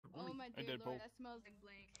I did both. That smells like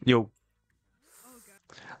blank. Yo. Oh god.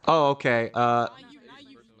 Oh, okay.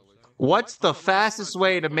 What's the fastest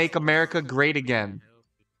way to make America great again?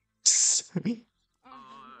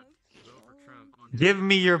 Give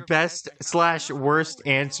me your best / worst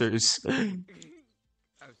answers. Bring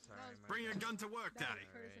a gun to work, Daddy.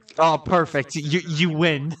 Oh, perfect. You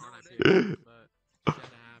win. Okay.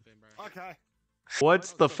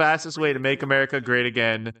 What's the fastest way to make America great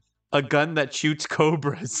again? A gun that shoots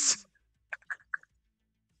cobras.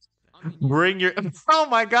 Bring your... Oh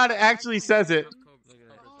my god, it actually says it.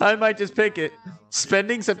 I might just pick it.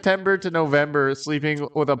 Spending September to November sleeping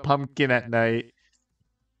with a pumpkin at night.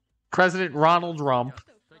 President Ronald Rump.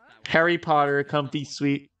 Harry Potter, comfy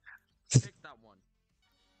sweet.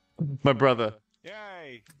 My brother.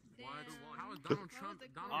 Yay.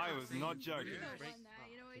 I was not joking.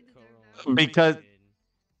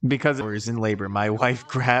 Because I was in labor, my wife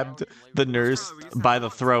grabbed the nurse by the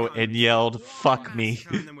throat and yelled, "Fuck me."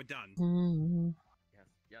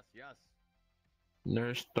 Yes.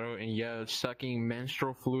 Nurse throat and yelled, sucking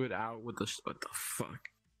menstrual fluid out with the... What the fuck?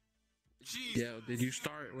 Jeez. Yo, did you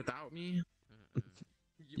start without me?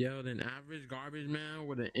 Yo, an average garbage man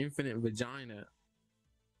with an infinite vagina.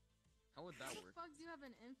 How would that work? Fuck, do you have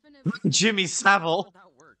an infinite Jimmy Savile. How would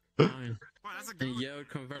that work? Fine. Wow, that's a good And one. yo,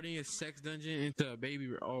 converting a sex dungeon into a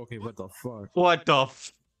baby... Oh, okay, what the fuck? What the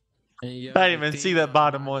f... And yo, I didn't even see that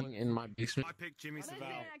bottom one. in my basement. I picked Jimmy Savile.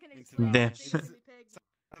 Damn. Savile.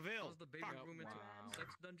 How's the baby room into a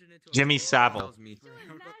sex dungeon into a Jimmy baby room? Savile. Tells me.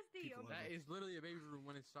 That is literally a baby room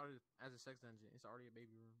when it started as a sex dungeon. It's already a baby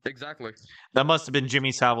room. Exactly. That must have been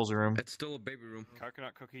Jimmy Savile's room. It's still a baby room.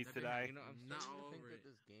 Coconut cookies today. You know, I'm Not starting to think over that it.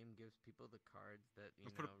 this game gives people the cards that you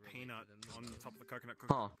Let's put a know, peanut relate to on them. the top of the coconut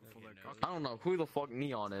cookie. Huh. before they cook. I don't know who the fuck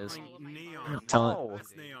Neon is. Neon. Tell-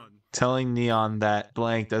 That's Neon. Telling Neon that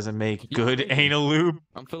blank doesn't make good anal lube.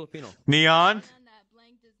 I'm Filipino. Neon?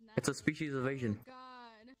 It's a species of Asian. God.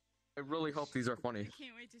 I really hope these are funny. I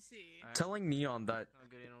can't wait to see. Telling Neon that Oh,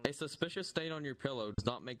 good, you know, a suspicious stain on your pillow does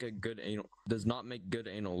not make good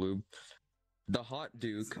anal lube. The Hot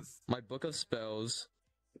Duke, My Book of Spells,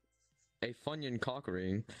 a Funyun cock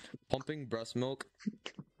ring, pumping breast milk,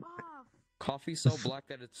 coffee so black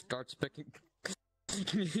that it starts picking.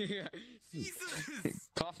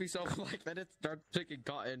 Coffee so black that it starts picking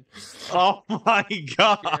cotton. Oh my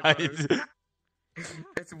god.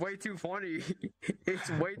 It's way too funny. It's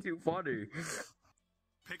way too funny.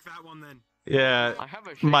 Pick that one then. Yeah. I have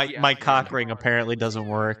a My shaky my ass cock hand. ring apparently doesn't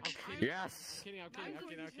work. Yes. Kidding, I'm kidding.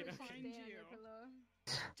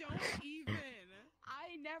 Don't even.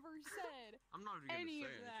 I never said I'm not even any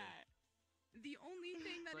gonna of say that. The only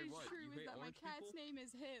thing that Say is what? true You is hate that my orange cat's people? name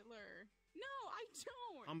is Hitler. No, I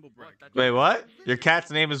don't. Humble brag. Wait, what? Your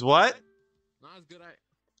cat's name is what? Not as good.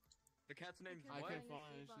 The cat's name's I what? kept falling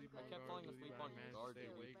asleep. I kept falling asleep on guard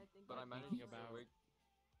duty, but I managed to stay awake.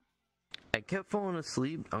 I kept falling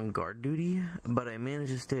asleep on guard duty, but I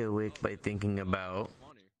managed to stay awake by thinking about.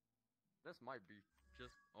 Funny. This might be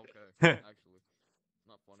just okay. Actually,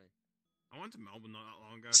 not funny. I went to Melbourne not that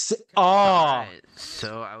long ago. Oh. Alright,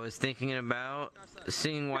 so I was thinking about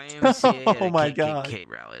seeing YMCA at Oh a my KKK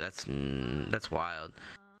rally. That's wild.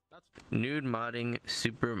 Nude modding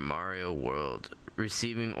Super Mario World.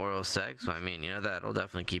 Receiving oral sex. Well, I mean, you know, that'll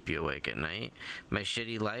definitely keep you awake at night. My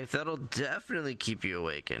shitty life. That'll definitely keep you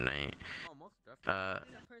awake at night. Oh, most definitely.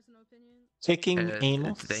 Personal opinion. Ticking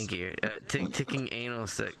anal. Thank you. Ticking anal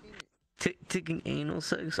sex. Ticking anal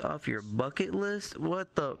sex off your bucket list?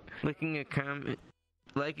 What the? Liking a comment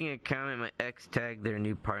my ex tagged their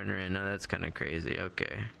new partner in. No, that's kind of crazy.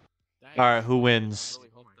 Okay. Alright, who wins?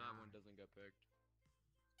 Really hope that one doesn't get picked.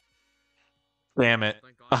 Damn it.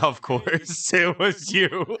 Thank God. Of course, it was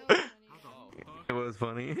you. That was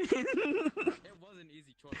funny. It was funny. It was an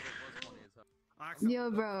easy choice. But it was funny as hell. I accept Yo,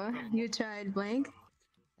 bro, you tried blank.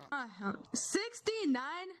 69?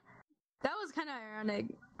 That was kind of ironic.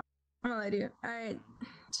 I'm gonna lie to you. Alright,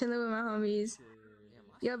 chilling with my homies.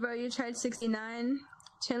 Yo, bro, you tried 69.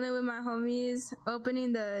 Chilling with my homies.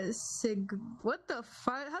 Opening the What the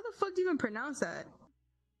fuck? How the fuck do you even pronounce that?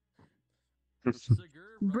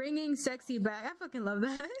 Bringing sexy back. I fucking love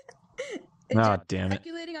that. Oh, damn it.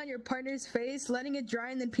 Ejaculating on your partner's face, letting it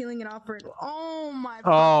dry, and then peeling it off for it. Oh my.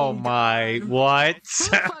 Oh fucking my, God. what? Who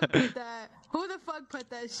the fuck put that? Who the fuck put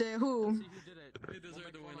that shit? Who? They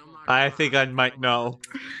deserve to win. I'm not I gonna think lie. I might know.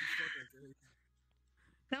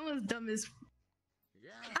 That was dumb as.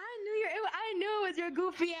 I knew it was your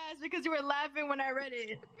goofy ass because you were laughing when I read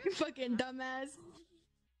it. You fucking dumbass.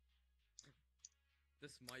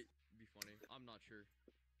 This might be funny. I'm not sure.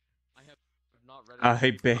 I have not read it.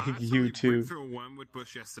 I beg I you actually to. went through a wormwood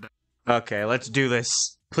bush yesterday. Okay, let's do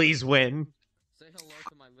this. Please win. Say hello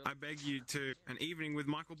to my little. I beg you to an evening with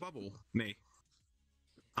Michael Bubble, me.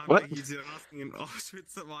 I What? beg you to asking an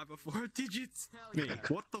Auschwitz survivor before digits, me.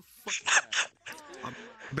 What the fuck? I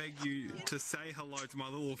beg you to say hello to my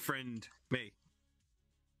little friend, me.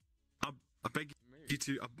 I beg you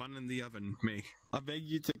to a bun in the oven, me. I beg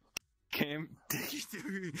you to camp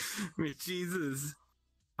me, Jesus.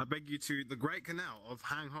 I beg you to the Great Canal of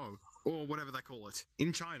Hang Ho, or whatever they call it,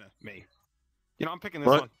 in China, me. You know, I'm picking this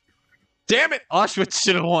What? one. Damn it! Auschwitz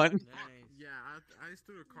should have won. Yeah, I just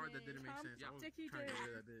threw a card that didn't make sense. I was Dickie trying to did. get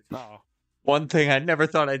rid of that bitch. No. One thing I never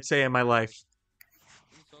thought I'd say in my life.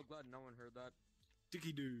 I'm so glad no one heard that.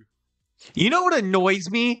 Dicky doo. You know what annoys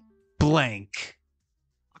me? Blank.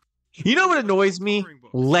 You know what annoys me?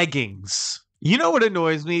 Leggings. You know what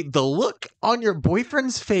annoys me? The look on your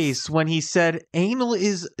boyfriend's face when he said anal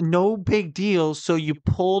is no big deal, so you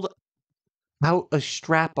pulled out a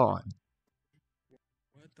strap on.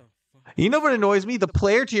 What the fuck? You know what annoys me? The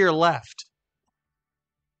player to your left.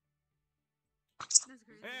 That's crazy.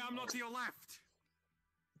 Hey, I'm not to your left.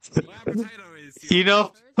 Lamb potato is. to You your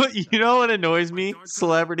know, left. you know what annoys me?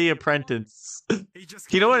 Celebrity Apprentice. He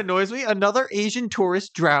just You know what came. annoys me? Another Asian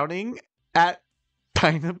tourist drowning at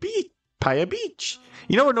Paya Beach.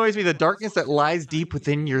 You know what annoys me? The darkness that lies deep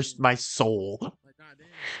within my soul. Like, goddamn.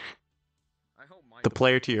 I hope Mike. The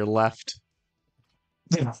player to your left.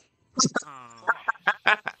 I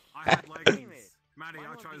had leggings. Maddie,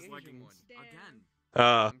 I chose leggings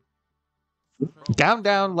again. Down,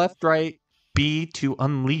 down, left, right. B to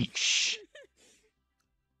unleash.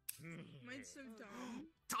 Mine's so dumb.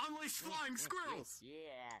 To unleash flying squirrels.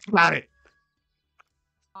 Got it.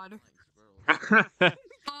 God. Squirrels.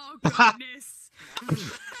 Oh goodness.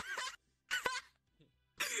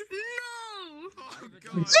 No. Oh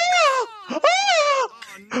What is god. Ah!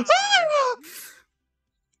 Oh no.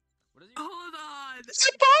 What is he? Hold on. It's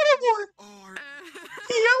the bottom one. Oh,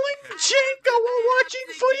 Yelling Jenga while watching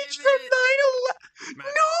footage from 9/11. Matt.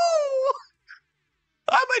 No!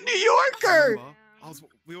 I'm a New Yorker.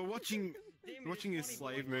 We were watching a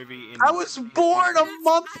slave movie in. I was born a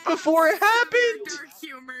month before it happened. Dark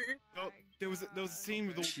humor. Oh, there was a scene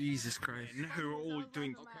with all Jesus Christ. men who were all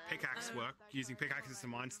doing pickaxe work, using pickaxes to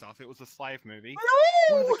mine stuff. It was a slave movie.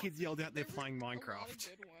 One of No! the kids yelled out, "They're playing A lot Minecraft." of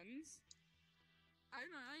good ones. I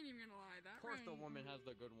ain't even gonna lie. That Of course, the round woman has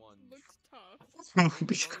the good ones. looks tough.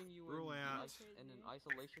 Throwing you Rule in, out. in an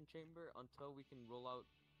isolation chamber until we can rule out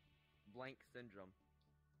blank syndrome.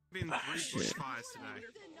 Been 3 bushfires today.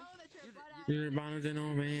 Your bottoms and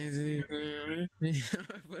all man.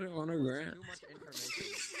 Put it on the ground. Too much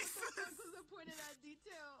information.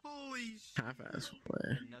 Holy Half-ass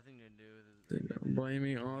play. Nothing to do with it.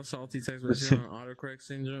 Blaming all salty text messages on autocorrect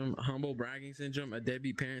syndrome, humble bragging syndrome, a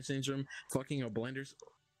deadbeat parent syndrome, fucking a blender.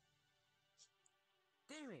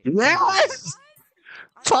 Damn it! Yes!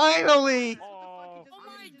 Finally! Oh, Oh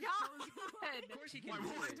my god! Of course he can Wait, do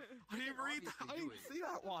what? it. I didn't read that. I didn't see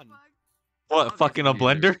that one. What, fucking a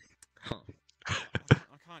blender? Huh. I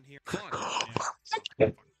can't hear. Oh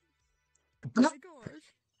my gosh.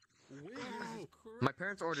 My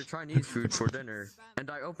parents ordered Chinese food for dinner, and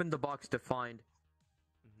I opened the box to find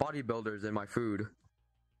bodybuilders in my food,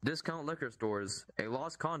 discount liquor stores, a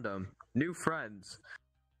lost condom, new friends,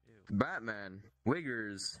 Batman,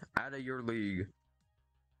 Wiggers, out of your league.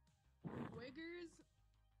 Wiggers?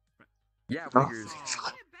 Yeah, Oh. Wiggers.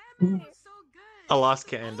 Oh, Batman was so good. A lost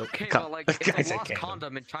candle. Okay, Co- but like, I it's a said lost candle.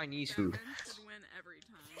 condom in Chinese food. Batman should win every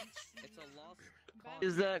time. It's a lost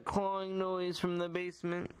Is that clawing noise from the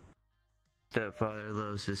basement? Stepfather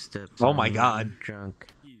loves his stepson. Oh my God. Drunk.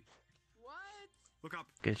 What? Look up.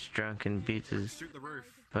 Gets drunk and beats his. Shoot the roof.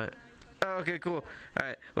 But. Oh, okay, cool.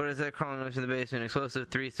 Alright, what is that crawling noise from the basement? Explosive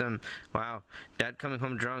threesome. Wow. Dad coming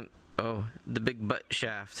home drunk. Oh, the big butt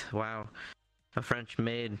shaft. Wow. A French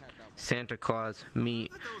maid. Santa Claus.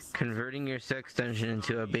 Meat. Converting your sex dungeon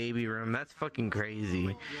into a baby room. That's fucking crazy.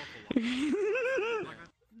 No.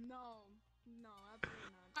 No, absolutely not.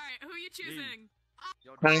 Alright, who you choosing?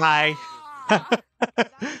 Hi. Ah,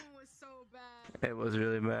 that one was so bad. It was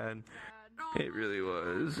really bad. Bad. Oh It my really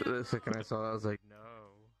was. God. The second I saw it, I was like, no.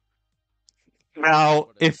 Now,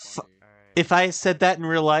 But it's funny. if I said that in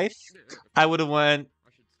real life, I would have went, I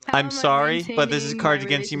should stop. How I'm am I sorry, but this is maintaining Cards my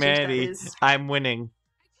Against relationship Humanity. status? I'm winning.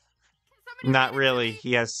 Somebody Not read it to really. me.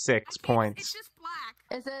 He has 6 It's points. just black.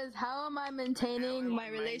 It says, how am I maintaining my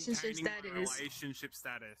relationship Maintaining my status? relationship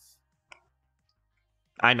status.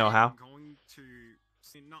 I know how. I'm going to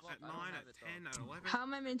not at 9, at 10, at 11. How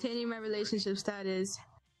am I maintaining my relationship status?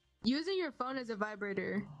 Using your phone as a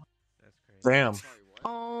vibrator. That's crazy. Damn. Sorry,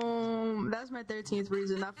 what? That's my 13th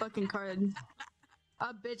reason. That fucking card.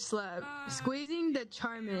 A bitch slap. Squeezing the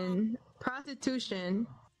Charmin. Prostitution.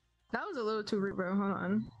 That was a little too rude, bro. Hold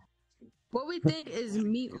on. What we think is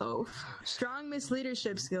meatloaf. Strong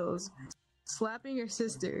misleadership skills. Slapping your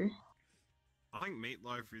sister. I think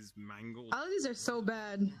Meatloaf is mangled. All of these are so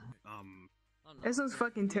bad. Um, This one's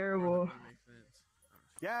fucking terrible.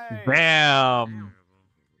 yay! Bam.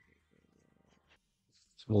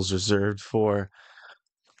 This was reserved for.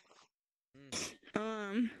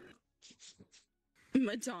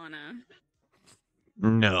 Madonna.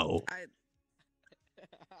 No. I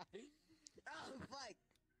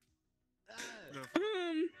The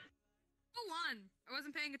Hold on. I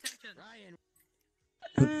wasn't paying attention.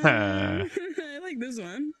 Uh, I like this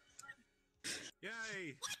one.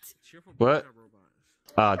 Yay! Cheerful What? blowjob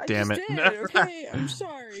robots. Oh, I damn just it. did, okay, I'm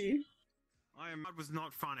sorry. That was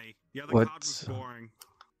not funny. The other What? card was boring.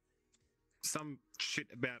 Some shit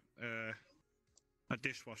about a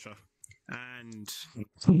dishwasher and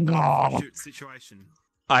Oh, shoot situation.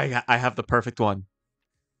 I have the perfect one.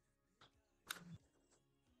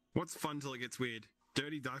 What's fun till it gets weird?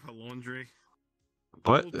 Dirty diaper laundry.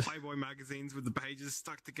 What? Old Playboy magazines with the pages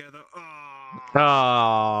stuck together. Oh.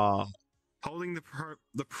 Oh. Holding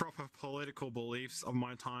the proper political beliefs of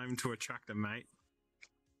my time to attract a mate.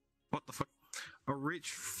 What the fuck? A rich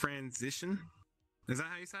transition? Is that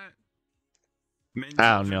how you say it? Men's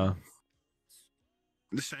I don't children. know.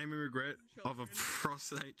 The shame and regret of a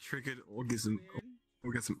prostate triggered orgasm.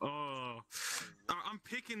 Oh, I'm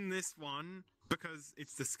picking this one because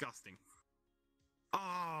it's disgusting.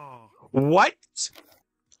 Oh, What?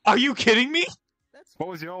 Are you kidding me? what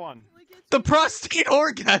was your one? The prostate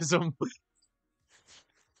orgasm.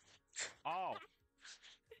 Oh,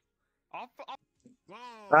 whoa.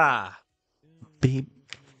 Ah. Be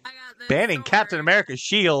I got this. banning don't Captain worry. America's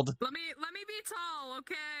shield. Let me be tall,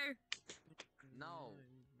 okay? No.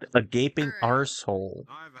 A gaping Alright. arsehole.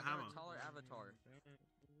 I have a hammer. Taller avatar.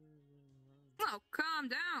 Oh, calm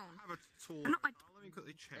down. I have a tool. No, I- Let me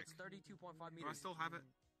quickly check. It's 32.5 Do I meters. still have it?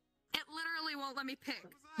 It literally won't let me pick.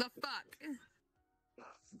 The fuck?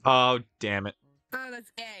 Oh, damn it. Oh,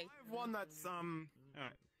 that's A. I have one that's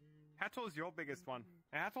Alright. How tall is your biggest one?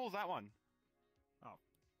 And how tall is that one?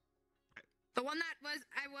 The one that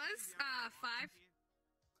I was 5.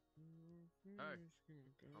 Hey,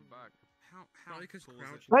 I'm back. How Probably 'cause tall is it?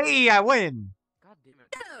 crouching. Hey, I win. God damn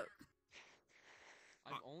it.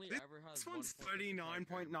 I've only This- ever had This one's 1.65.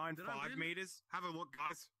 39.95 meters. Have a look,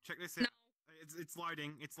 guys. Check this No. out. It's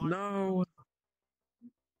loading. It's loading. No.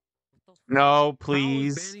 No, How is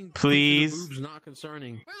please. banning pictures of Please. boobs not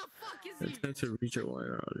concerning. Where the fuck is he? It's meant to reach a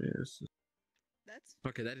wider audience. That's.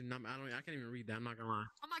 Okay, that did not. I can't even read that. I'm not gonna lie.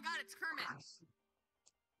 Oh my god, it's Kermit.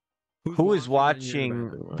 Who is watching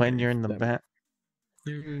when when you're in the back?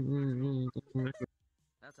 That's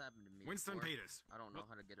happened to me. Winston before. Peters. I don't know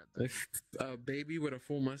how to get up. A baby with a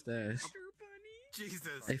full mustache.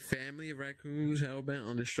 Jesus. A family of raccoons hellbent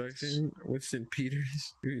on destruction. Winston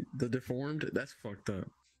Peters, the deformed. That's fucked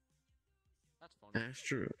up. That's fun.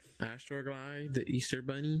 Astroglide, the Easter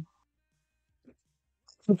Bunny.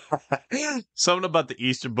 Something about the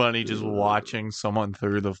Easter Bunny just watching someone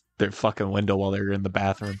through their fucking window while they're in the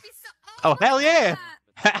bathroom. That'd be so- Oh, hell my yeah!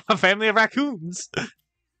 God. A family of raccoons. God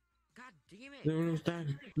damn it. No, stop.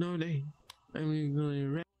 No, they.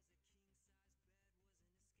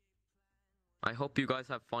 I hope you guys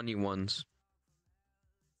have funny ones.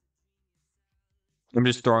 I'm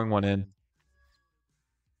just throwing one in.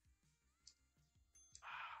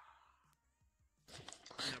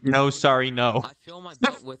 No, sorry, no. I fill my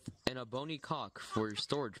butt with a bony cock for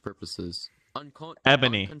storage purposes.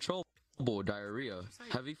 Ebony. Uncontrollable diarrhea.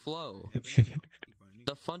 Heavy flow.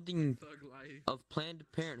 The funding of Planned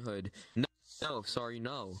Parenthood. No, sorry,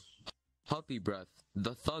 no. Puppy breath.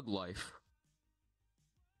 The thug life.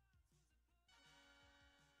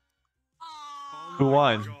 Oh Who my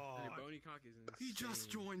won? God. Cock is He just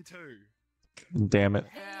insane. joined too. Damn it.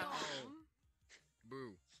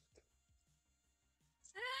 Boo.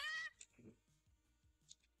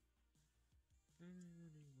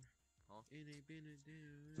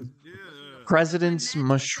 Yeah. President's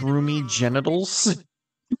mushroomy genitals.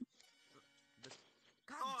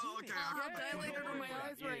 Oh, okay. I have dilated on my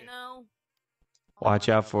eyes right now. Watch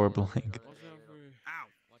out for a blink. Ow.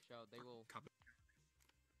 Watch out, they will.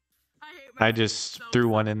 I hate I myself just so threw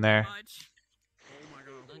one in there. much. Oh my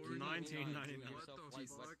God. 1999. 1999. Do yourself What the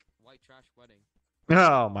fuck? white trash wedding.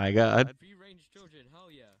 Oh my god. Free range children, hell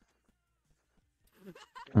yeah.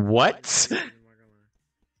 What?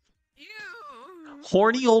 Ew.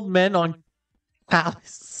 Horny old men on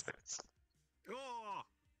palace. Oh.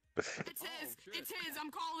 It's his. shit. It's his.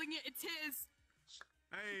 I'm calling it. It's his.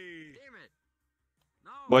 Hey. Damn it.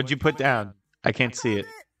 What'd you put down? I can't see it.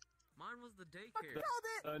 Mine was the daycare.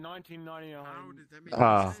 1999. How did that make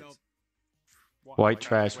Ah. sense? White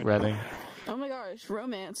trash Reading. Oh my gosh,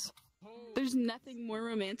 romance. There's nothing more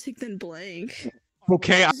romantic than blank.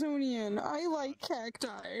 Okay, Amazonian, I like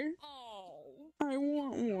cacti. I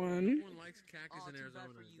want one. Everyone likes cactus in Arizona.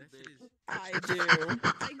 That shit is. I do.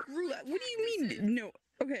 I grew up. What do you mean? No.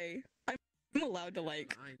 Okay. I'm allowed to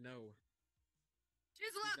like. I know. She's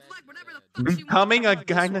allowed to like whatever the fuck she Becoming wants. a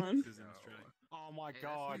gyne- Oh my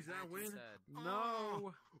god. Is that win?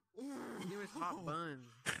 Oh. No. Give us hot buns.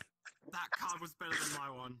 That card was better than my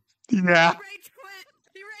one. Yeah. He rage quit.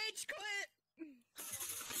 He rage quit.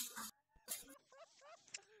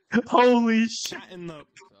 Holy shit. Chat in the.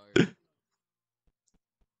 Sorry.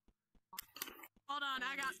 Hold on,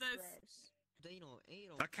 I got this. Anal.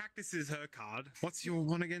 That cactus is her card. What's your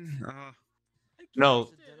one again? No,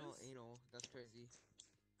 Anal. That's crazy.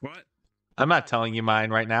 What? I'm not telling you mine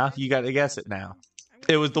right now. You gotta guess it now.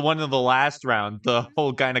 It was the one in the last round, the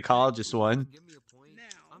whole gynecologist one. Give me a point.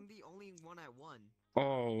 Now. I'm the only one I won.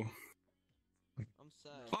 Oh. I'm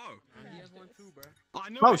sad. Oh. He has one too, bro. I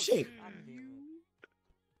know. Oh it. shit.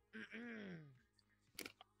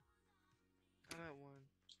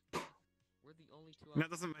 We're the only two. That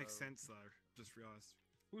doesn't make sense though. Just realized.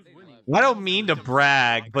 Who's winning? I don't mean to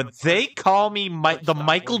brag, but they call me the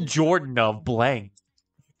Michael Jordan of blank.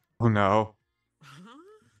 Oh no.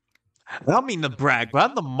 I don't mean to brag, but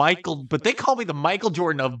I'm the Michael. But they call me the Michael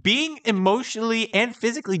Jordan of being emotionally and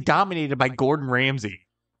physically dominated by Gordon Ramsay.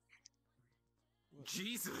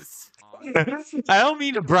 Jesus. I don't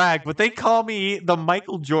mean to brag, but they call me the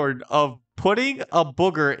Michael Jordan of putting a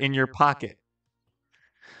booger in your pocket.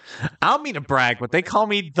 I don't mean to brag, but they call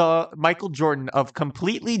me the Michael Jordan of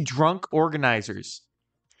completely drunk organizers.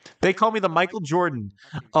 They call me the Michael Jordan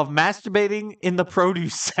of masturbating in the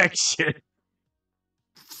produce section.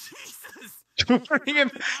 Jesus.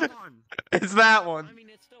 Freaking- That one. It's that one. I mean,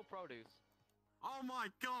 it's still produce. Oh my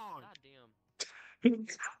god. God damn.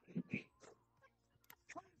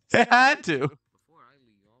 It had to. Before I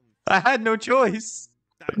leave, I had no choice.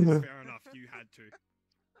 That is fair enough. You had to.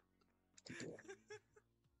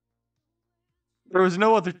 There was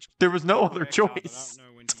no other. There was no other Fair card, choice. I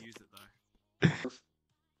don't know when to use it though.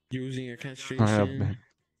 Using a castration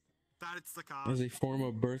That's the card. as a form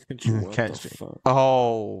of birth control. What the Castration. fuck?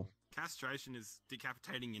 Oh. Castration is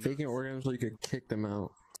decapitating you. Taking organs so you could kick them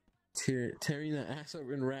out. Tearing the ass up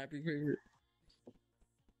in wrapping paper.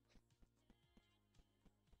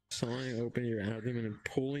 Sawing open your abdomen and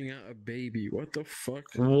pulling out a baby. What the fuck?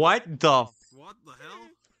 What the? What the hell?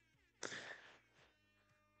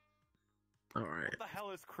 Alright. What the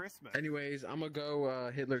hell is Christmas? Anyways, I'm gonna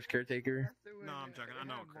go Hitler's caretaker. No, I'm joking. I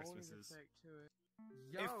know what Christmas is.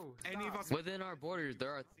 If any of us Within our borders,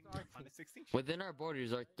 there are under 16. within our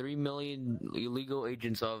borders are 3 million illegal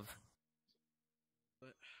agents of.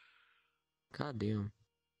 God damn.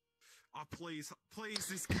 Oh please, please,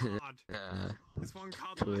 this card. This one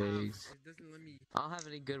card that I have. Please. It doesn't let me. I don't have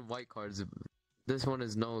any good white cards. This one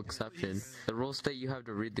is no exception. The rules state you have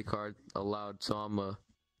to read the card aloud, so I'm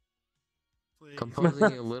Please.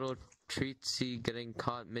 composing a little treatsy, getting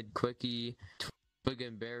caught mid-quickie,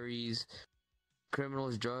 twigging berries,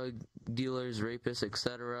 criminals, drug dealers, rapists,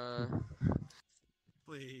 etc.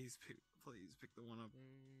 Please pick the one up.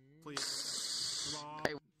 Please. Come on.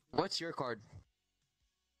 Hey, what's your card?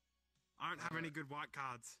 I don't have any good white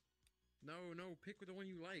cards. No, pick the one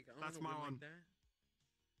you like. I don't That's know my one one. like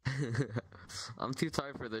that. I'm too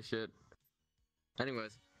tired for this shit.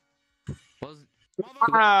 Anyways, what was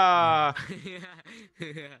Ah. yeah.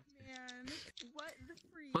 Man, what the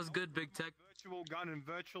freak? What's good, Big Tech? Virtual gun and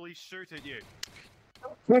virtually shoot at you.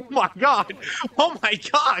 Oh my god! Oh my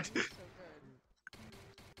god! So good.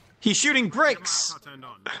 He's shooting Get my bricks. card turned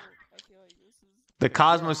on. I feel like this is. The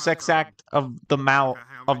Cosmos Sex Act of the Mouth Okay,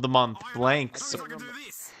 hang on, of the wait. month. Oh, I know. Blanks. I can do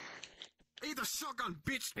this. Eat the shotgun,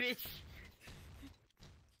 bitch. Big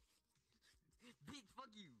fuck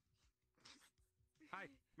you. Hey,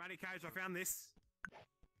 Matty Cage, I found this.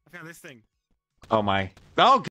 I found this thing. Oh my. Oh